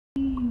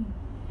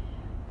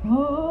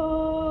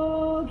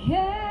Oh,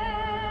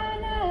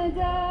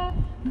 Canada,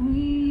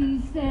 we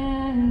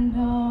stand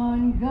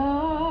on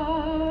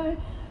guard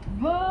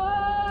for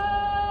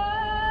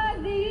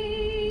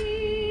thee.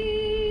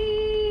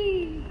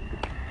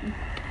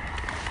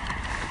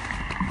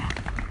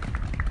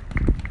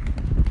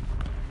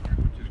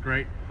 Which is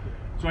great.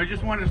 So I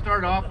just wanted to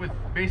start off with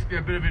basically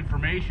a bit of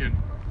information.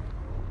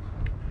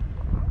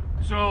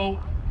 So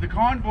the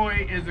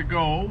convoy is a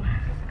go,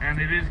 and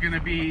it is going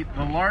to be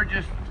the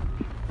largest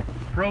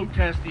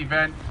protest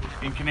event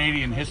in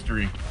Canadian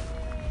history.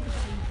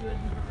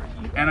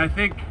 And I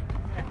think,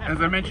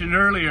 as I mentioned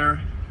earlier,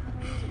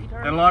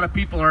 that a lot of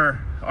people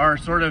are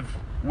sort of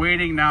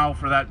waiting now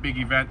for that big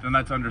event, and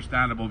that's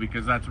understandable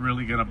because that's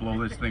really going to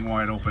blow this thing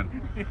wide open.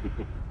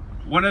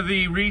 One of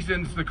the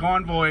reasons the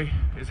convoy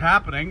is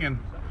happening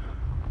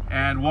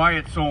and why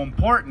it's so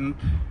important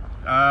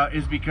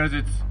is because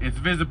it's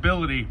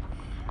visibility,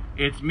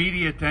 it's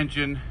media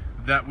attention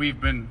that we've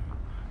been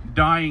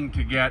dying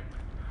to get,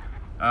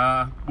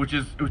 which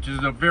is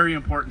a very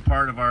important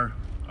part of our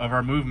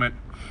movement.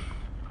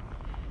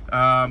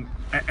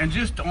 And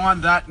just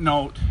on that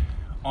note,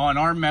 on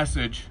our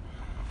message,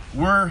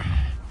 we're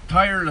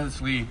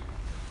tirelessly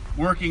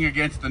working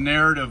against the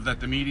narrative that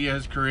the media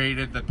has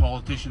created, that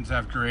politicians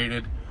have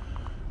created,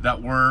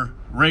 that we're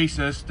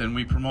racist and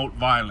we promote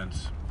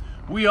violence.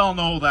 We all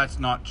know that's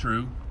not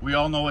true. We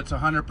all know it's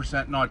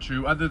 100% not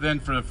true, other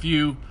than for a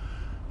few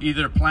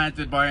either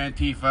planted by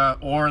Antifa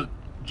or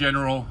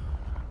general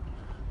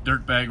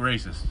dirtbag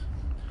racists.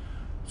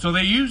 So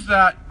they use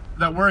that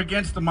we're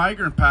against the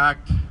Migrant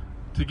Pact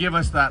to give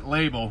us that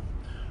label,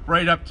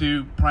 right up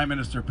to Prime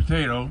Minister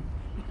Potato.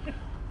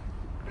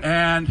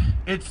 And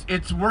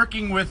it's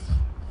working with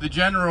the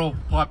general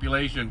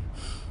population.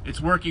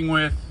 It's working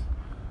with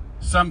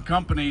some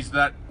companies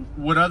that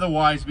would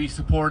otherwise be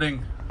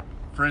supporting,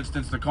 for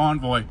instance, the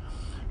convoy,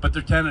 but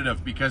they're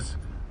tentative because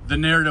the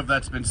narrative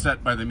that's been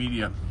set by the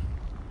media.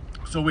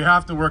 So we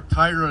have to work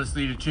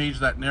tirelessly to change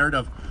that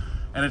narrative.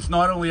 And it's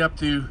not only up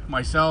to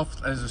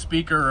myself as a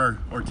speaker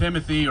or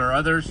Timothy or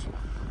others,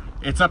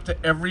 it's up to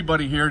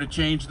everybody here to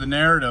change the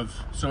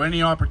narrative. So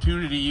any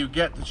opportunity you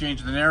get to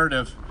change the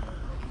narrative,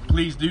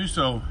 please do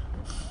so.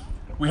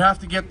 We have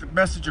to get the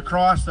message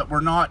across that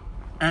we're not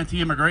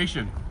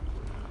anti-immigration.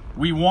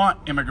 We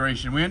want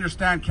immigration. We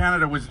understand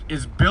Canada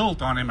is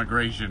built on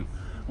immigration.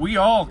 We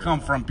all come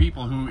from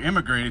people who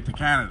immigrated to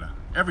Canada,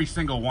 every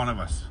single one of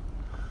us.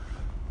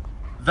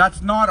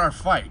 That's not our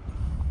fight.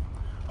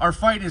 Our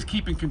fight is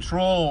keeping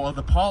control of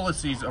the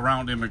policies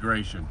around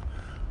immigration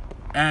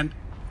and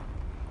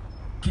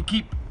to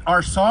keep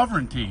our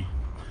sovereignty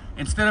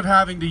instead of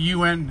having the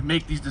UN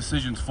make these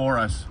decisions for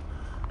us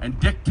and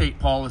dictate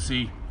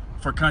policy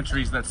for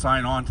countries that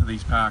sign on to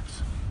these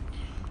pacts.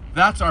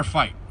 That's our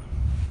fight,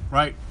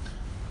 right?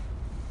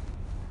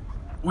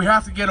 We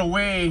have to get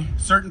away.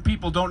 Certain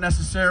people don't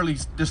necessarily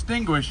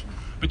distinguish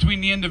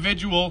between the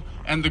individual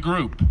and the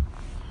group.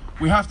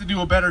 We have to do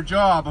a better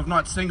job of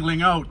not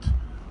singling out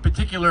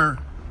particular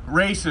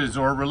races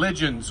or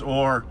religions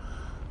or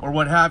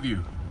what have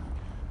you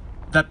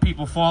that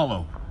people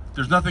follow.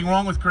 There's nothing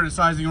wrong with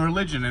criticizing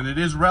religion, and it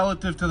is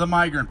relative to the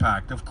Migrant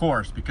Pact, of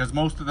course, because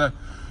most of the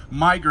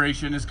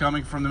migration is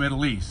coming from the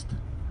Middle East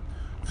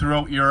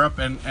throughout Europe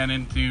and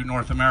into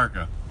North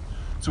America.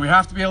 So we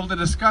have to be able to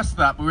discuss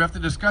that, but we have to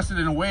discuss it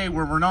in a way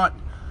where we're not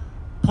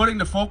putting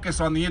the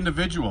focus on the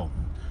individual.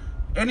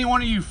 Any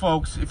one of you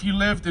folks, if you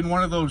lived in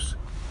one of those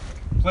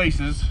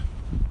places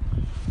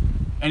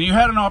and you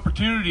had an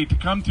opportunity to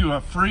come to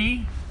a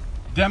free,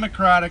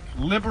 democratic,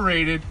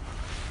 liberated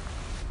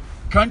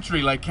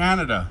country like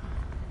Canada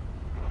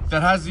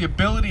that has the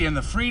ability and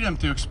the freedom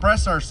to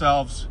express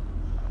ourselves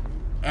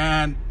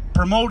and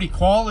promote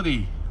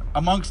equality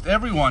amongst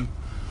everyone,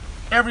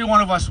 every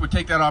one of us would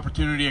take that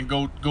opportunity and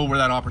go where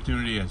that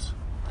opportunity is.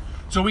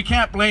 So we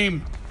can't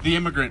blame the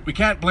immigrant. We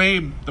can't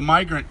blame the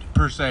migrant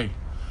per se.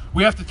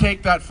 We have to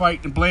take that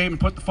fight and blame and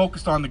put the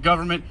focus on the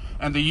government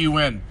and the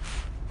UN.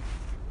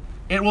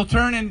 It will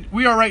turn in,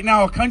 we are right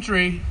now a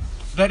country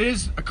that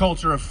is a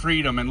culture of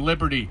freedom and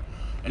liberty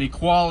and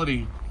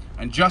equality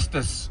and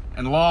justice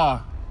and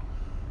law.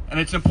 And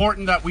it's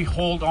important that we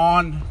hold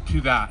on to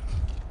that.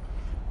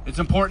 It's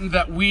important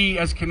that we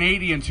as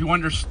Canadians who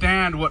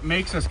understand what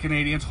makes us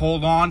Canadians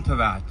hold on to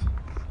that.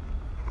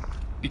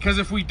 Because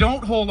if we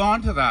don't hold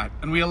on to that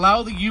and we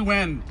allow the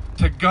UN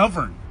to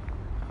govern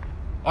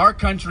our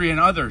country and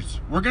others,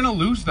 we're going to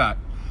lose that.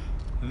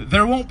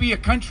 There won't be a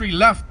country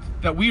left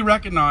that we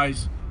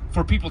recognize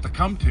for people to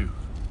come to,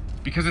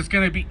 because it's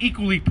going to be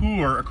equally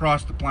poor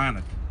across the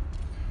planet.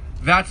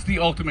 That's the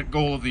ultimate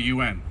goal of the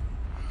UN.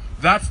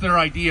 That's their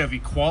idea of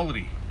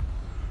equality,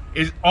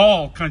 is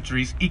all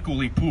countries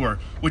equally poor,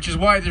 which is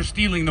why they're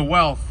stealing the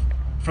wealth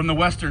from the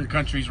Western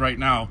countries right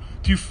now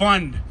to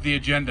fund the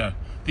agenda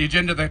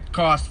that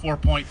costs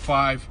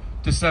 4.5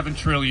 to 7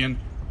 trillion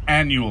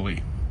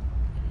annually.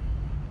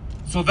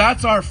 So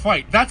that's our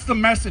fight. That's the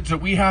message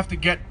that we have to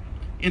get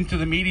into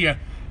the media,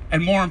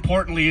 and more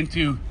importantly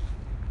into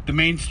the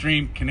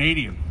mainstream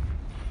Canadian.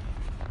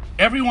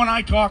 Everyone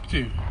I talk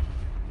to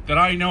that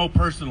I know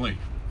personally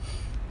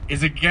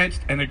is against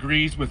and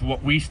agrees with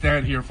what we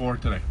stand here for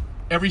today.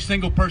 Every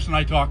single person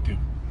I talk to.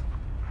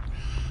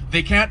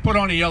 They can't put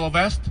on a yellow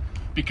vest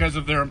because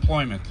of their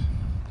employment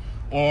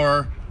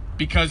or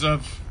because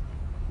of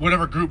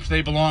whatever groups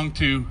they belong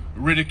to,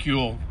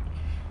 ridicule.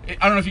 I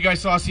don't know if you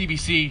guys saw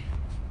CBC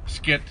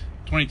skit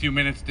 22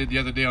 Minutes did the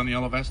other day on the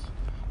yellow vest.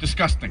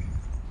 Disgusting.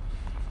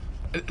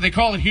 They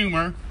call it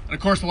humor, and of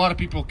course a lot of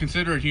people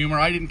consider it humor.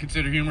 I didn't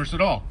consider it humorous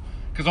at all,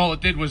 because all it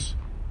did was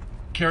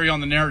carry on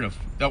the narrative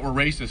that we're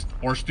racist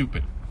or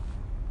stupid.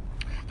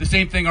 The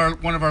same thing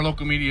one of our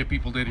local media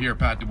people did here,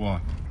 Pat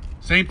Dubois.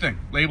 Same thing,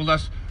 labeled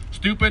us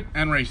stupid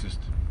and racist.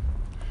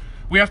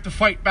 We have to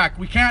fight back.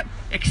 We can't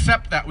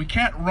accept that. We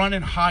can't run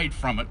and hide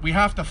from it. We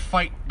have to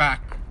fight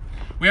back.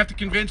 We have to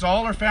convince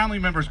all our family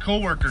members,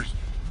 co-workers,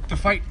 to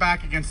fight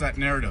back against that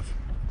narrative.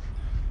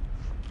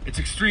 It's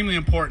extremely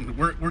important.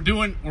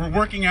 We're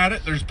working at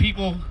it. There's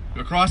people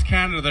across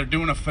Canada that are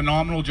doing a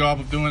phenomenal job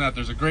of doing that.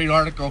 There's a great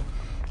article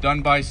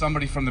done by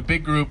somebody from the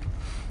big group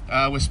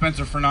with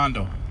Spencer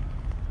Fernando.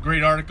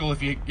 Great article.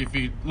 If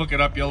you look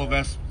it up, Yellow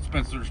Vest,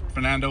 Spencer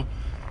Fernando,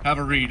 have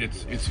a read.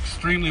 It's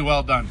extremely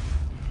well done.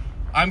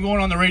 I'm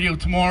going on the radio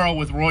tomorrow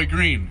with Roy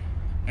Green,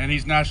 and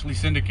he's nationally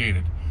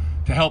syndicated,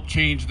 to help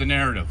change the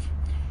narrative.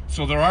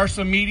 So there are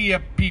some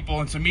media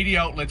people and some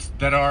media outlets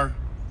that are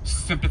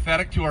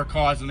sympathetic to our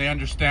cause, and they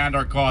understand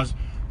our cause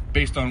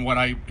based on what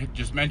I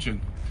just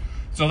mentioned.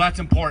 So that's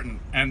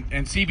important. And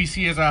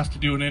CBC has asked to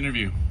do an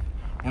interview.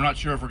 We're not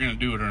sure if we're going to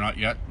do it or not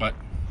yet, but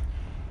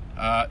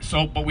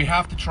we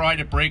have to try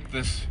to break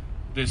this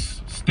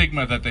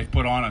stigma that they've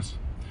put on us.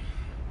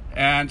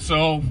 And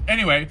so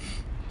anyway,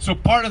 so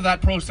part of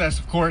that process,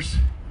 of course,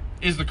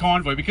 is the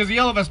convoy, because the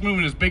Yellow Vest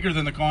movement is bigger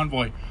than the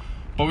convoy.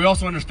 But we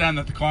also understand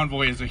that the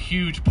convoy is a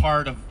huge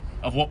part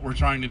of what we're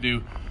trying to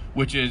do,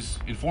 which is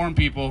inform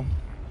people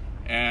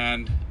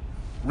and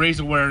raise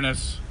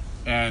awareness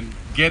and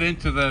get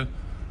into the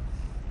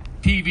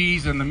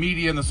TVs and the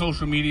media and the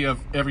social media of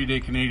everyday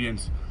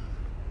Canadians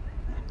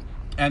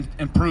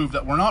and prove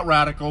that we're not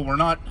radical, we're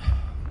not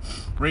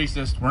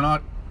racist, we're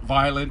not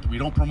violent, we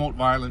don't promote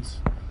violence,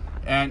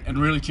 and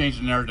really change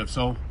the narrative.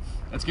 So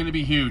it's going to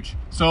be huge.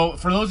 So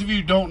for those of you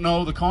who don't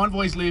know, the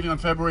convoy is leaving on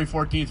February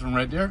 14th from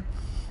Red Deer.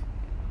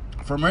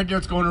 From Red Deer,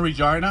 it's going to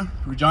Regina.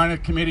 Regina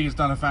Committee has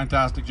done a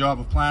fantastic job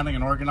of planning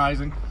and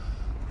organizing.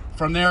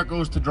 From there, it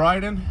goes to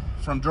Dryden.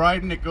 From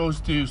Dryden, it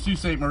goes to Sault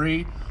Ste.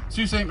 Marie.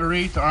 Sault Ste.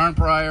 Marie to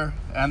Arnprior,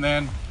 and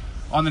then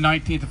on the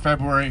 19th of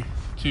February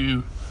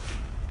to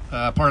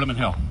Parliament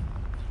Hill.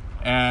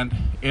 And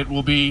it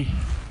will be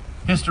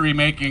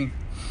history-making.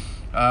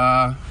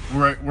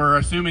 We're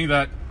assuming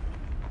that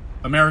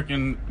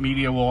American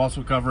media will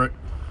also cover it,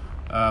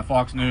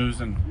 Fox News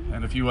and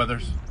a few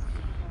others.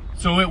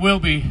 So it will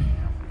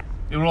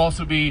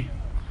also be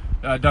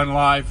done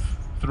live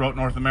throughout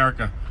North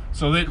America.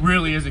 So it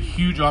really is a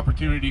huge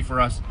opportunity for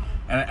us.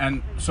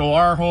 And so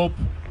our hope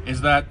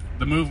is that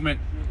the movement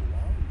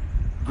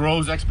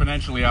grows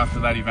exponentially after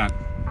that event.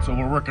 So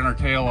we're working our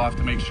tail off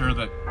to make sure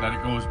that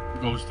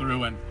it goes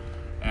through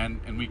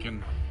and we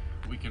can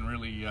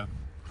really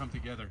come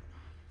together.